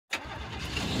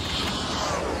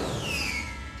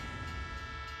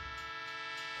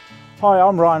Hi,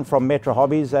 I'm Ryan from Metro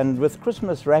Hobbies, and with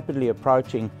Christmas rapidly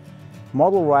approaching,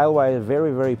 model railway is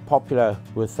very popular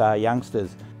with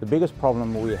youngsters. The biggest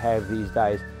problem we have these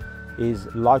days is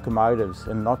locomotives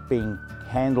and not being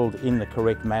handled in the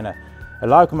correct manner. A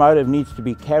locomotive needs to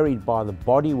be carried by the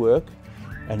bodywork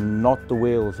and not the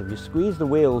wheels. If you squeeze the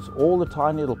wheels, all the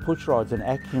tiny little push rods and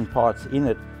action parts in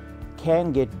it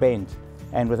can get bent,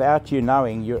 and without you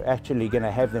knowing, you're actually going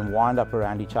to have them wind up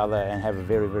around each other and have a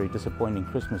very disappointing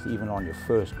Christmas even on your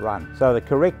first run. So the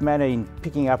correct manner in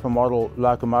picking up a model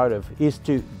locomotive is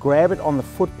to grab it on the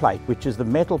foot plate, which is the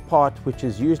metal part which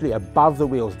is usually above the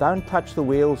wheels. Don't touch the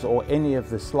wheels or any of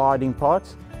the sliding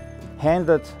parts.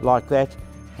 Handle it like that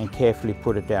and carefully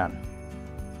put it down.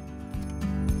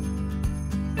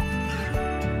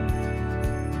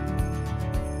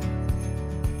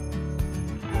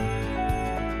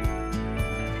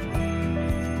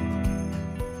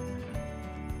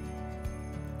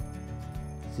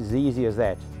 It's as easy as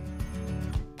that.